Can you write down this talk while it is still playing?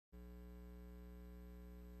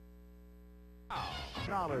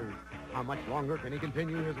How much longer can he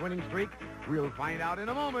continue his winning streak? We'll find out in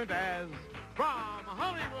a moment as from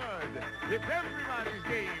Hollywood, it's everybody's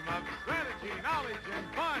game of strategy, knowledge, and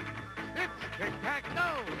fun. It's Tic Tac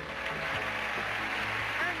Dough.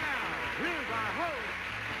 And now, here's our host,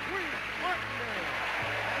 Wink Martindale.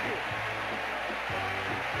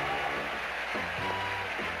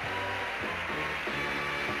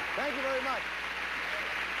 Thank you very much.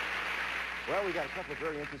 Well, we got a couple of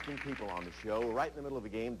very interesting people on the show. Right in the middle of the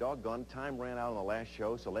game. Doggone, time ran out on the last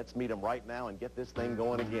show, so let's meet them right now and get this thing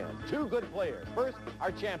going again. Two good players. First,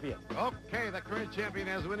 our champion. Okay, the current champion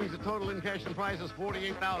has winnings. The total in cash and prize is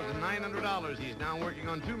 $48,900. He's now working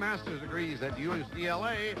on 2 master's degrees at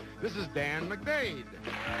UCLA. This is Dan McDade.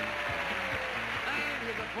 And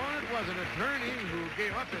his opponent was an attorney who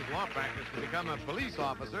gave up his law practice to become a police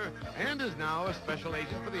officer and is now a special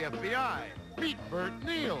agent for the FBI. Meet Bert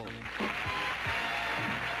Neal.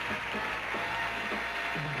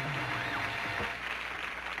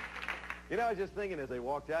 You know, I was just thinking as they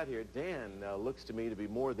walked out here, Dan looks to me to be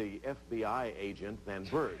more the FBI agent than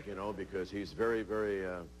Bert, you know, because he's very, very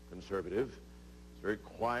conservative. He's very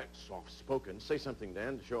quiet, soft-spoken. Say something,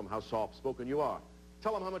 Dan, to show him how soft-spoken you are.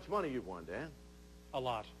 Tell him how much money you've won, Dan. A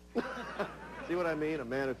lot. See what I mean? A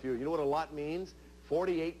man of few. You know what a lot means?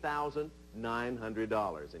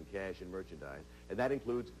 $48,900 in cash and merchandise, and that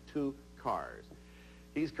includes 2 cars.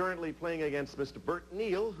 He's currently playing against Mr. Bert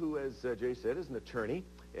Neal, who, as Jay said, is an attorney,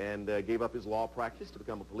 and gave up his law practice to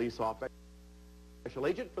become a police officer, special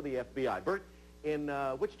agent for the FBI. Bert, in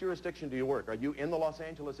which jurisdiction do you work? Are you in the Los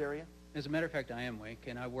Angeles area? As a matter of fact, I am, Wink,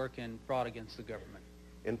 and I work in fraud against the government.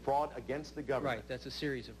 In fraud against the government? Right, that's a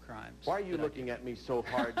series of crimes. Why are you looking at me so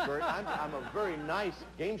hard, Bert? I'm a very nice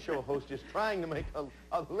game show host just trying to make a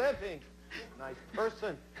living. Nice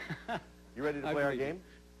person. You ready to play our game?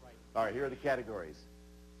 Right. All right, here are the categories.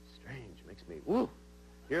 Strange, makes me, woo.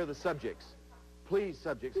 Here are the subjects. Please,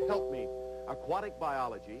 subjects, help me. Aquatic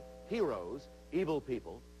biology, heroes, evil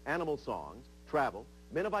people, animal songs, travel,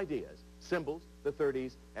 men of ideas, symbols, the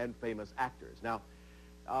 30s, and famous actors. Now,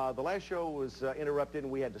 the last show was interrupted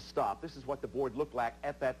and we had to stop. This is what the board looked like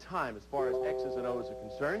at that time as far as X's and O's are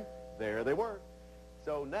concerned. There they were.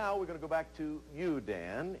 So now we're going to go back to you,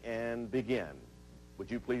 Dan, and begin.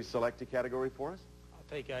 Would you please select a category for us? I'll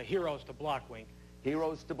take heroes to block, Wink.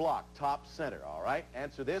 Heroes to block, top center, all right?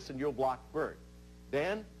 Answer this and you'll block Bert.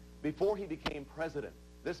 Dan, before he became president,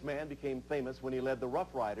 this man became famous when he led the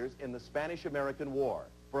Rough Riders in the Spanish-American War.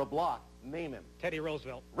 For a block, name him. Teddy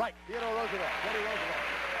Roosevelt. Right, Theodore Roosevelt, Teddy Roosevelt.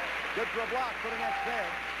 Good for a block, put an X there.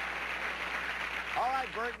 All right,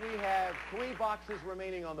 Bert, we have 3 boxes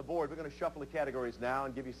remaining on the board. We're going to shuffle the categories now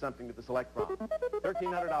and give you something to select from.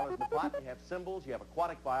 $1,300 in the pot. You have symbols, you have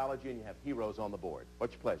aquatic biology, and you have heroes on the board.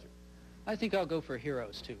 What's your pleasure? I think I'll go for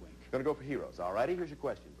heroes, too, Wink. Going to go for heroes. All righty, here's your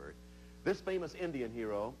question, Bert. This famous Indian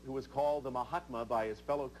hero, who was called the Mahatma by his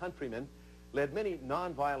fellow countrymen, led many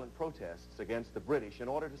nonviolent protests against the British in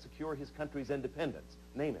order to secure his country's independence.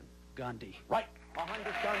 Name him. Gandhi. Right,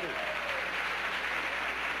 Mohandas Gandhi.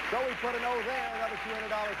 So we put an O there, another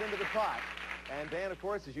 $200 into the pot. And Dan, of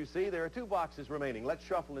course, as you see, there are 2 boxes remaining. Let's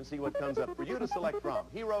shuffle and see what comes up for you to select from.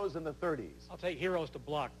 Heroes in the 30s. I'll take heroes to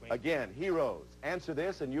block, Wink. Again, heroes. Answer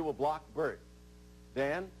this and you will block Bert.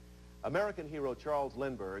 Dan, American hero Charles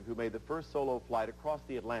Lindbergh, who made the first solo flight across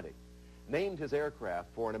the Atlantic, named his aircraft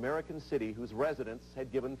for an American city whose residents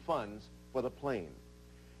had given funds for the plane.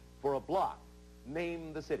 For a block,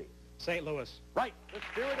 name the city. St. Louis. Right. The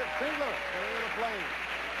steward of St. Louis, the name of the plane.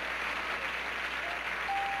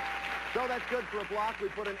 So that's good for a block. We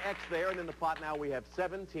put an X there, and in the pot now we have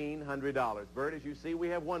 $1,700. Bert, as you see, we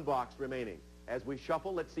have 1 box remaining. As we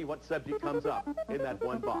shuffle, let's see what subject comes up in that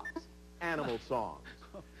 1 box. Animal songs.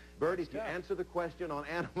 Bert, if you answer the question on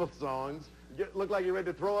animal songs, you look like you're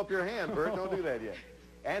ready to throw up your hand, Bert. Don't do that yet.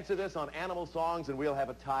 Answer this on animal songs, and we'll have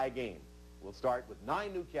a tie game. We'll start with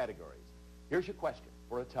 9 new categories. Here's your question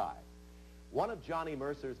for a tie. One of Johnny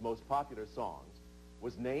Mercer's most popular songs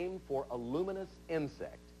was named for a luminous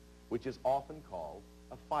insect, which is often called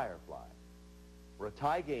a firefly. For a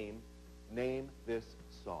tie game, name this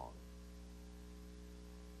song.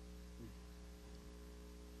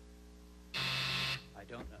 I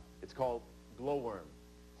don't know. It's called Glowworm.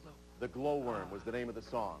 The Glowworm was the name of the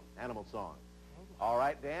song, animal song. All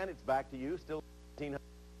right, Dan, it's back to you. Still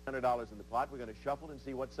 $1,500 in the pot. We're going to shuffle and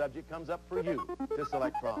see what subject comes up for you to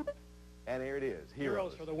select from. And here it is, heroes.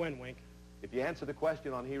 Heroes for the win, Wink. If you answer the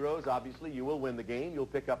question on heroes, obviously you will win the game. You'll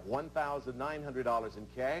pick up $1,900 in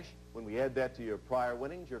cash. When we add that to your prior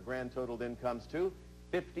winnings, your grand total then comes to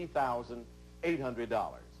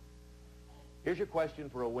 $50,800. Here's your question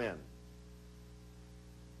for a win.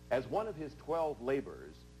 As one of his 12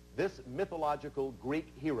 labors, this mythological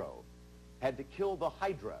Greek hero had to kill the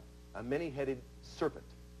Hydra, a many-headed serpent.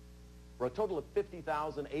 For a total of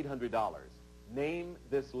 $50,800, name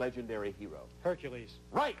this legendary hero. Hercules.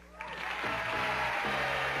 Right!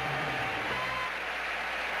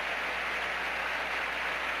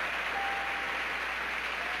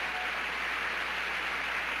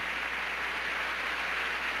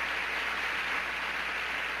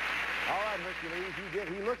 All right, Hercules, you did.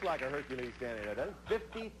 He looked like a Hercules standing there, doesn't he?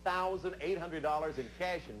 $50,800 in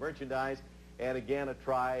cash and merchandise, and again, a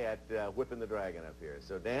try at whipping the dragon up here.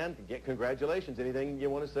 So, Dan, congratulations. Anything you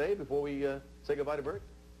want to say before we say goodbye to Bert?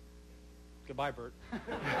 Goodbye, Bert.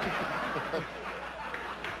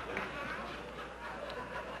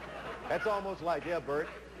 That's almost like, yeah, Bert,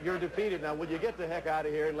 you're defeated. Now, will you get the heck out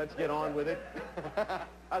of here and let's get on with it?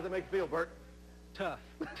 How's it make you feel, Bert? Tough.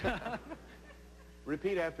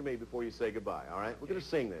 Repeat after me before you say goodbye, all right? We're going to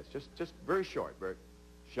sing this, just very short, Bert.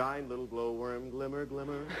 Shine, little glowworm, glimmer,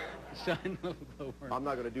 glimmer. Shine, little glowworm. I'm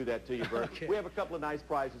not going to do that to you, Bert. Okay. We have a couple of nice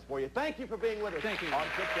prizes for you. Thank you for being with us. Thank you. On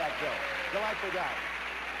Tic Tac Dough. Delightful guy.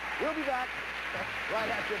 We'll be back right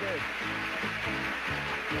after this.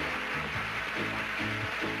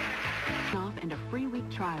 Off and a free week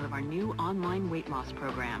trial of our new online weight loss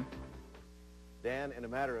program. Dan, in a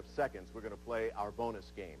matter of seconds, we're going to play our bonus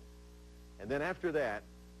game. And then after that,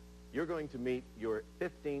 you're going to meet your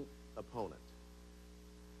 15th opponent.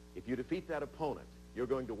 If you defeat that opponent, you're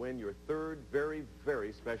going to win your third very,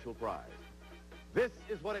 very special prize. This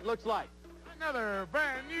is what it looks like. Another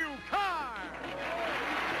brand new car!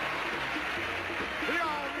 The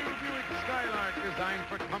all-new Buick Skylark, designed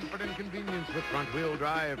for comfort and convenience with front-wheel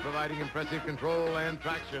drive, providing impressive control and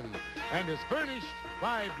traction, and is furnished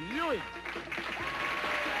by Buick.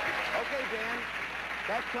 Okay, Dan,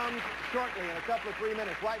 that comes shortly in a couple of 3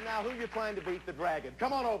 minutes. Right now, who are you trying to beat the dragon?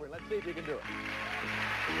 Come on over. Let's see if you can do it.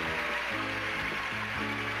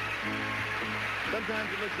 Sometimes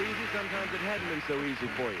it looks easy, sometimes it hadn't been so easy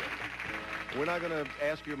for you. We're not going to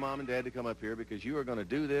ask your mom and dad to come up here because you are going to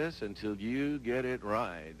do this until you get it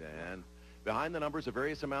right. And behind the numbers are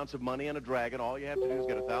various amounts of money and a dragon. All you have to do is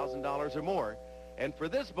get $1,000 or more. And for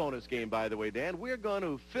this bonus game, by the way, Dan, we're going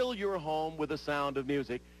to fill your home with the sound of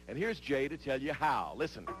music. And here's Jay to tell you how.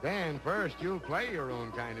 Listen. Dan, first, you'll play your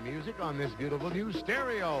own kind of music on this beautiful new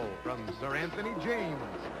stereo from Sir Anthony James.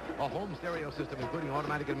 A home stereo system including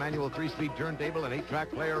automatic and manual 3-speed turntable and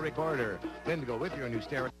 8-track player recorder. Then to go with your new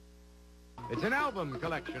stereo, it's an album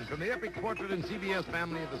collection from the Epic Portrait and CBS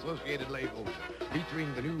family of associated labels,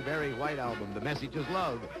 featuring the new Barry White album, The Message is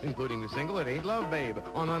Love, including the single It Ain't Love, Babe,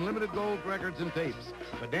 on unlimited gold records and tapes.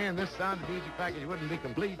 But Dan, this sound of music package wouldn't be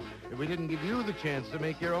complete if we didn't give you the chance to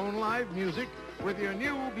make your own live music with your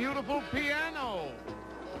new beautiful piano.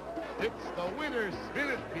 It's the Winter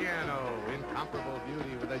Spinet piano, incomparable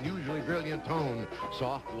beauty with unusually brilliant tone,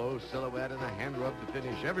 soft, low silhouette, and a hand rub to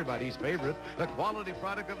finish. Everybody's favorite, the quality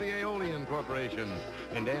product of the Aeolian Corporation.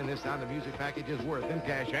 And Dan, this sound of music package is worth in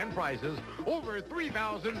cash and prizes over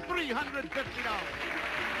 $3,350.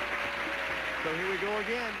 So here we go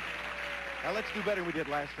again. Now let's do better than we did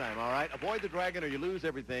last time, all right? Avoid the dragon or you lose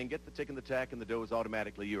everything. Get the tick and the tack and the dough is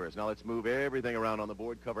automatically yours. Now let's move everything around on the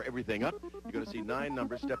board, cover everything up. You're going to see 9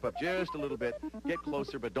 numbers. Step up just a little bit. Get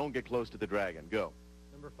closer, but don't get close to the dragon. Go.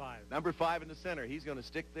 Number 5. Number 5 in the center. He's going to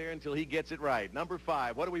stick there until he gets it right. Number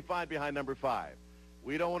 5. What do we find behind number 5?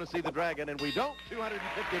 We don't want to see the dragon, and we don't. $250.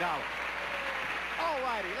 All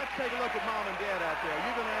righty. Let's take a look at Mom and Dad out there.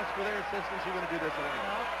 You're going to ask for their assistance. You're going to do this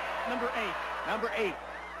alone. Number 8. Number 8.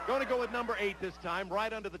 Going to go with number 8 this time,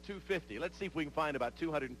 right under the 250. Let's see if we can find about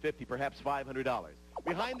 250, perhaps $500.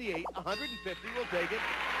 Behind the 8, 150. We'll take it.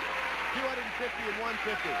 250 and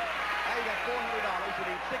 150. Now you got $400. You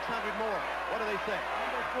need 600 more. What do they say?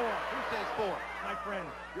 Number 4. Who says 4? My friend.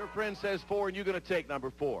 Your friend says 4, and you're going to take number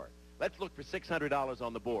 4. Let's look for $600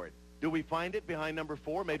 on the board. Do we find it behind number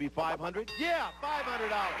 4? Maybe 500? Yeah, $500.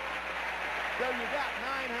 So you got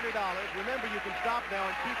 $900. Remember, you can stop now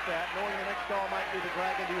and keep that, knowing the next call might be the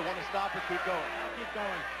dragon. Do you want to stop or keep going? Keep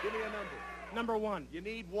going. Give me a number. Number 1. You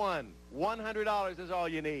need 1. $100 is all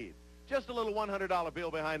you need. Just a little $100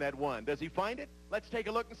 bill behind that 1. Does he find it? Let's take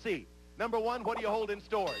a look and see. Number 1, what do you hold in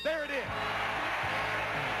store? There it is.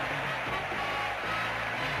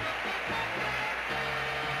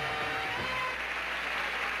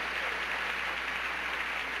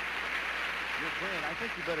 Friend, I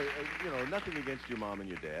think you better, nothing against your mom and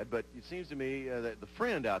your dad, but it seems to me that the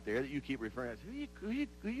friend out there that you keep referring to, who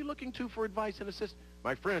are you looking to for advice and assistance?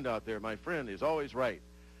 My friend out there, my friend is always right.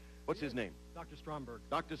 What's his name? Dr. Stromberg.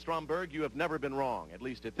 Dr. Stromberg, you have never been wrong, at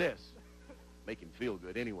least at this. Make him feel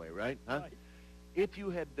good anyway, right? Huh? Right. If you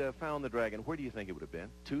had found the dragon, where do you think it would have been?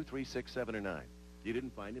 2, 3, 6, 7, or 9? You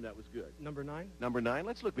didn't find it. That was good. Number 9. Number 9.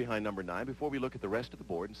 Let's look behind number 9 before we look at the rest of the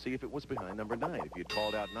board and see if it was behind number 9. If you'd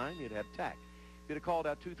called out 9, you'd have tack. If you'd have called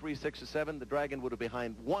out 2, 3, 6, or 7, the dragon would have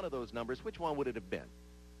behind one of those numbers. Which one would it have been?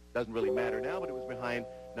 Doesn't really matter now, but it was behind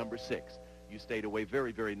number 6. You stayed away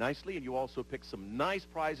very, very nicely, and you also picked some nice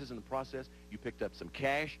prizes in the process. You picked up some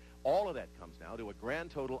cash. All of that comes now to a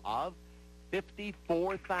grand total of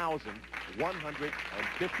 $54,150, and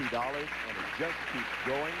it just keeps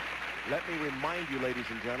going. Let me remind you, ladies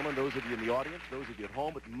and gentlemen, those of you in the audience, those of you at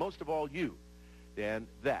home, but most of all you, Dan,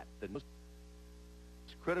 that the most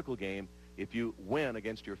critical game, if you win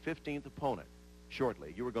against your 15th opponent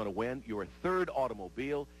shortly, you are going to win your 3rd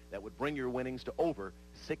automobile that would bring your winnings to over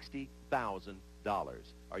 $60,000.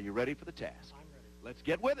 Are you ready for the task? I'm ready. Let's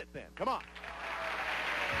get with it, then. Come on.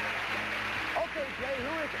 Okay, Jay,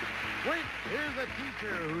 who is it? Wait, here's a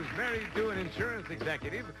teacher who's married to an insurance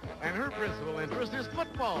executive, and her principal interest is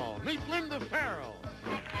football. Meet Linda Farrell.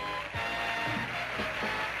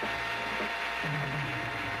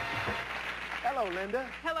 Hello, Linda.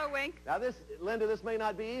 Hello, Wink. Now, Linda, this may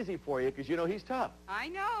not be easy for you because, you know, he's tough. I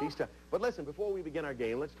know. He's tough. But listen, before we begin our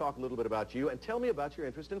game, let's talk a little bit about you and tell me about your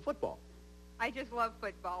interest in football. I just love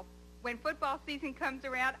football. When football season comes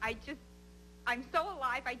around, I'm so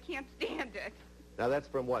alive, I can't stand it. Now, that's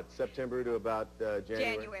from what, September to about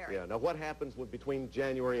January? January. Yeah. Now, what happens between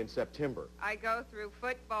January and September? I go through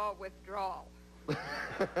football withdrawal.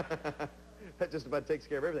 That just about takes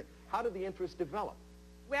care of everything. How did the interest develop?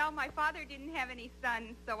 Well, my father didn't have any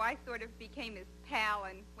sons, so I sort of became his pal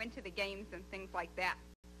and went to the games and things like that.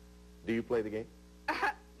 Do you play the game?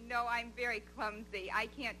 No, I'm very clumsy. I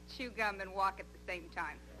can't chew gum and walk at the same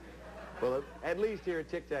time. Well, at least here at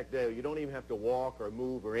Tic Tac Dough, you don't even have to walk or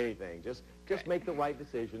move or anything. Just make the right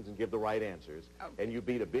decisions and give the right answers. Okay. And you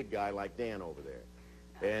beat a big guy like Dan over there.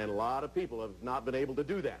 And a lot of people have not been able to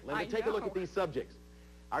do that. Linda, take a look at these subjects.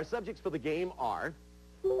 Our subjects for the game are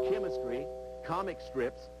chemistry, comic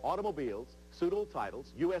strips, automobiles, pseudo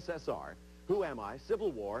titles, USSR, Who Am I,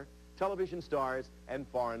 Civil War, television stars, and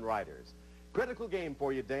foreign writers. Critical game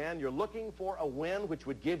for you, Dan. You're looking for a win which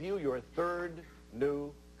would give you your 3rd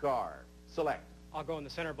new car. Select. I'll go in the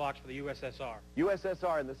center box for the USSR.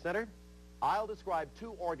 USSR in the center. I'll describe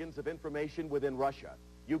 2 organs of information within Russia.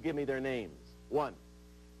 You give me their names. 1.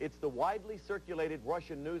 It's the widely circulated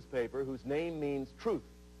Russian newspaper whose name means truth.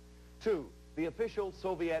 2. The official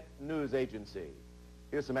Soviet news agency.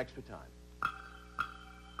 Here's some extra time.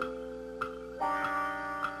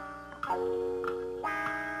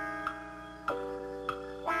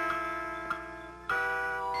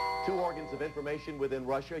 2 organs of information within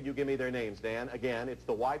Russia. You give me their names, Dan. Again, it's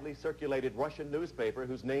the widely circulated Russian newspaper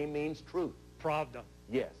whose name means truth. Pravda.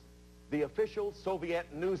 Yes. The official Soviet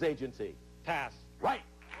news agency. Pass. Right.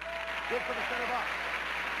 Good for the center box.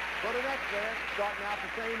 Go to next there. Starting out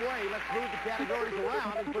the same way. Let's move the categories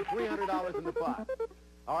around and put $300 in the pot.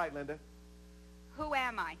 All right, Linda. Who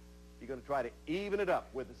am I? You're going to try to even it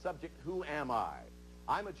up with the subject, Who Am I?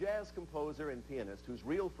 I'm a jazz composer and pianist whose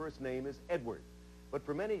real first name is Edward. But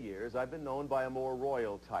for many years, I've been known by a more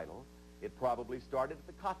royal title. It probably started at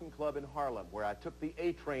the Cotton Club in Harlem, where I took the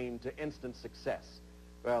A-train to instant success.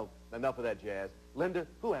 Well, enough of that jazz. Linda,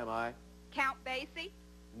 who am I? Count Basie?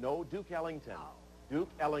 No, Duke Ellington. Oh. Duke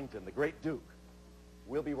Ellington, the great Duke.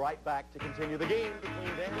 We'll be right back to continue the game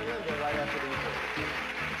between Dan and Linda right after these words.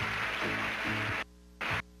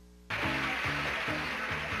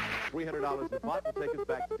 $300 in the pot will take us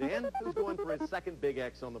back to Dan, who's going for his 2nd big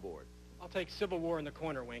X on the board. I'll take Civil War in the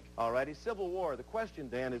corner, Wink. All righty, Civil War. The question,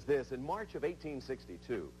 Dan, is this. In March of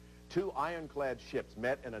 1862, 2 ironclad ships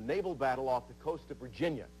met in a naval battle off the coast of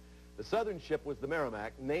Virginia. The southern ship was the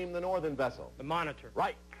Merrimack. Name the northern vessel. The Monitor.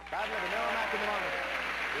 Right. Battle of the Merrimack and the Monitor.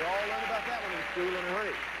 We all learned about that one in school in a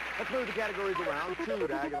hurry. Let's move the categories around. 2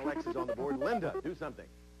 diagonal X's on the board. Linda, do something.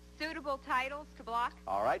 Suitable titles to block?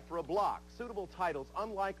 All right, for a block. Suitable titles,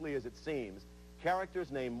 unlikely as it seems,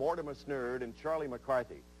 characters named Mortimer Snerd and Charlie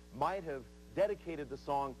McCarthy might have dedicated the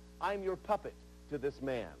song, I'm Your Puppet, to this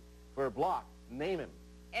man. For a block, name him.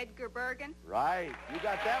 Edgar Bergen? Right. You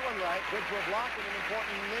got that one right. Good for a block and an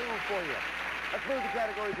important move for you. Let's move the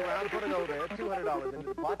categories around. Put an O there. $200 into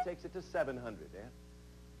the pot takes it to $700, Dan.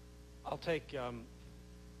 I'll take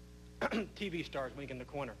TV stars, Wink, in the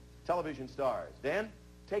corner. Television stars. Dan,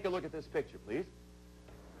 take a look at this picture, please.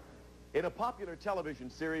 In a popular television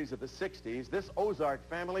series of the 60s, this Ozark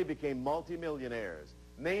family became multimillionaires.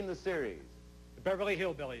 Name the series. The Beverly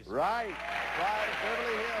Hillbillies. Right. Right,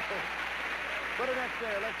 Beverly Hills. Put an X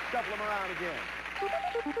there. Let's shuffle them around again.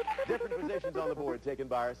 Different positions on the board taken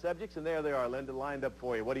by our subjects, and there they are, Linda, lined up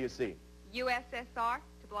for you. What do you see? USSR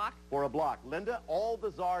to block. For a block. Linda, all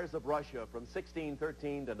the czars of Russia from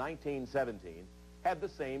 1613 to 1917 had the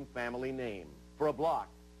same family name. For a block,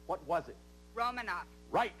 what was it? Romanov.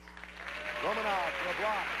 Right. Romanov for a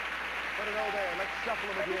block. Put an O there. Let's shuffle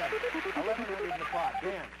them again. 1,100 in the pot.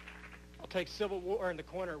 Dan. I'll take Civil War in the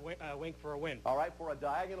corner, Wink, for a win. All right, for a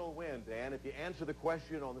diagonal win, Dan, if you answer the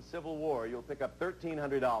question on the Civil War, you'll pick up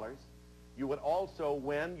 $1,300. You would also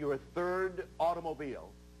win your third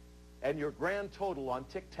automobile. And your grand total on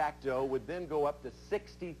Tic Tac Dough would then go up to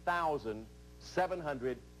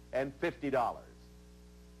 $60,750.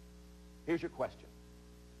 Here's your question.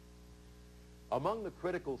 Among the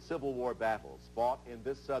critical Civil War battles fought in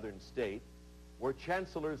this southern state were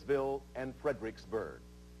Chancellorsville and Fredericksburg.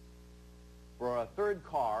 For a third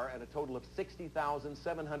car and a total of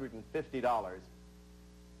 $60,750,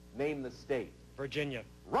 name the state. Virginia.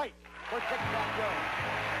 Right, for Tic Tac Dough.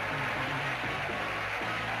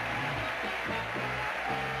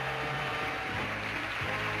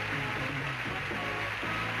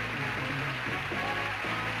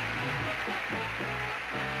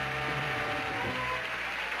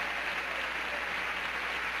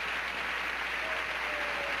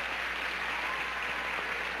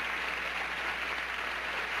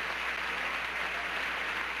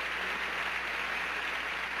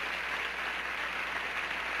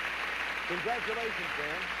 Congratulations,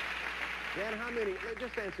 Dan. Dan, how many,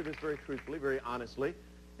 just answer this very truthfully, very honestly.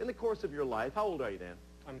 In the course of your life, how old are you, Dan?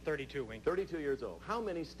 I'm 32, Wink. 32 years old. How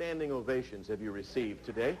many standing ovations have you received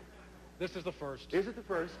today? This is the first. Is it the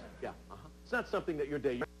first? Yeah. It's not something that your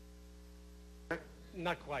day...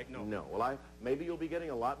 Not quite, no. No. Well, maybe you'll be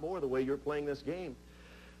getting a lot more the way you're playing this game.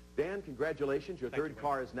 Dan, congratulations. Your third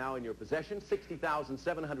car is now in your possession.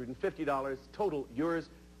 $60,750 total yours.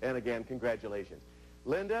 And again, congratulations.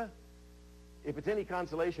 Linda, if it's any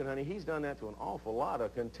consolation, honey, he's done that to an awful lot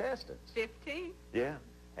of contestants. 15. Yeah.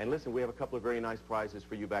 And listen, we have a couple of very nice prizes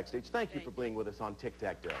for you backstage. Thank you for being with us on Tic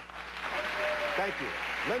Tac Dough. Thank you.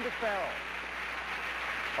 Linda Farrell.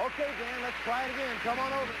 Okay, Dan, let's try it again. Come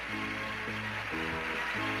on over.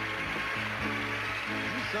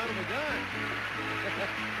 You son of a gun.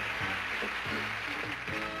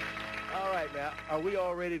 All right, now, are we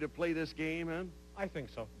all ready to play this game, huh? I think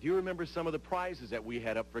so. Do you remember some of the prizes that we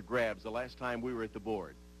had up for grabs the last time we were at the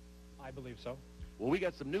board? I believe so. Well, we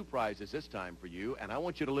got some new prizes this time for you, and I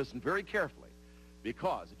want you to listen very carefully,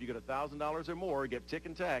 because if you get $1,000 or more, get Tic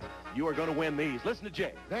and Tac, you are going to win these. Listen to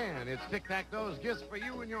Jay. Dan, it's Tic Tac Dough's gifts for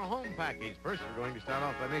you and your home package. First, we're going to start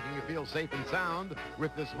off by making you feel safe and sound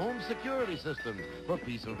with this home security system. For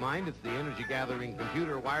peace of mind, it's the energy-gathering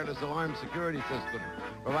computer wireless alarm security system.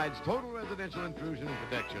 Provides total residential intrusion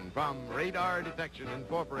protection from Radar Detection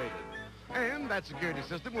Incorporated. And that security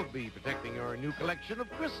system will be protecting your new collection of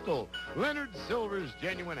crystal. Leonard Silver's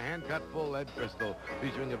genuine hand-cut full lead crystal,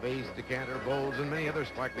 featuring a vase, decanter, bowls, and many other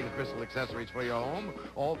sparkling crystal accessories for your home,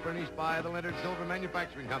 all furnished by the Leonard Silver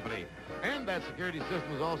Manufacturing Company. And that security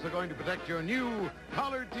system is also going to protect your new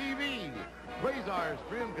color TV. Quasar's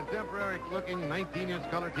trim, contemporary-looking 19-inch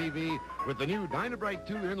color TV with the new Dynabrite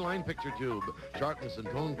 2 inline picture tube, sharpness and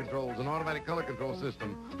tone controls, and automatic color control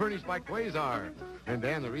system, furnished by Quasar. And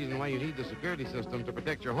Dan, the reason why you need the security system to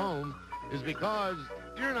protect your home is because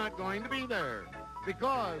you're not going to be there.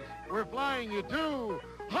 Because we're flying you to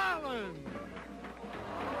Holland,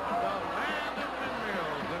 the land of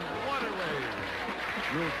windmills and waterways.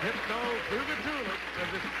 You'll tiptoe through the tulips of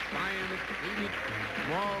this scenic,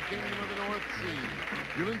 small kingdom of the North Sea.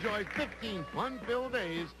 You'll enjoy 15 fun-filled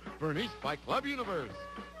days furnished by Club Universe.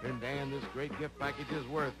 And Dan, this great gift package is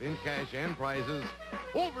worth, in cash and prizes,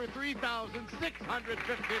 over $3,650. And we'll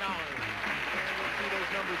see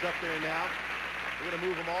those numbers up there now. We're going to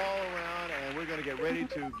move them all around, and we're going to get ready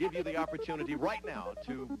to give you the opportunity right now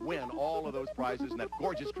to win all of those prizes in that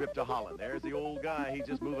gorgeous trip to Holland. There's the old guy. He's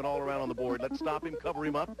just moving all around on the board. Let's stop him, cover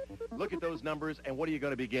him up. Look at those numbers, and what are you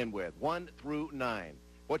going to begin with? 1 through 9.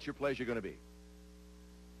 What's your pleasure going to be?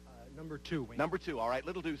 Number 2, Wink. Number 2. All right,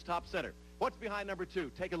 little deuce, top center. What's behind number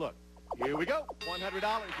 2? Take a look. Here we go. $100. You need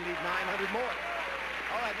 900 more.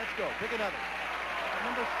 All right, let's go. Pick another.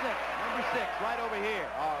 Number 6. Number 6, right over here.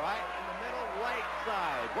 All right, in the middle, right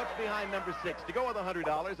side. What's behind number 6? To go with $100,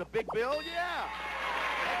 a big bill? Yeah.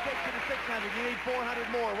 That takes you to 600. You need 400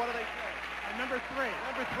 more. What do they say? Number 3.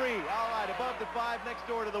 Number 3. All right, above the 5, next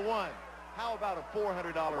door to the 1. How about a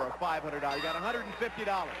 $400 or a $500? You got $150.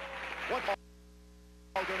 What's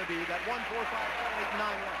all going to be? That 1, 4, 5, 7, 8,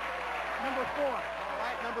 9 left. Number 4. All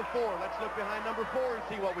right, number 4. Let's look behind number 4 and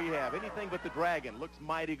see what we have. Anything but the dragon. Looks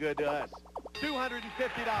mighty good to us. $250.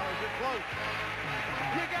 You're close.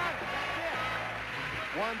 You got it. That's it.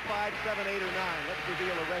 1, 5, 7, 8, or 9. Let's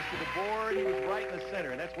reveal the rest of the board. He was right in the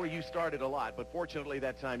center, and that's where you started a lot. But fortunately,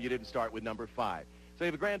 that time you didn't start with number 5. So you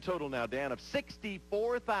have a grand total now, Dan, of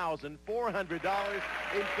 $64,400 in cash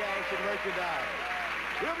and merchandise.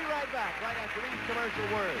 We'll be right back right after these commercial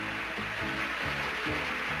words.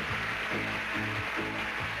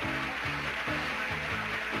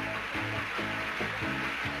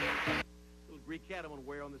 Little Greek cat I'm going to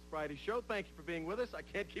wear on this Friday show. Thank you for being with us. I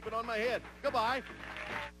can't keep it on my head. Goodbye.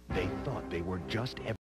 They thought they were just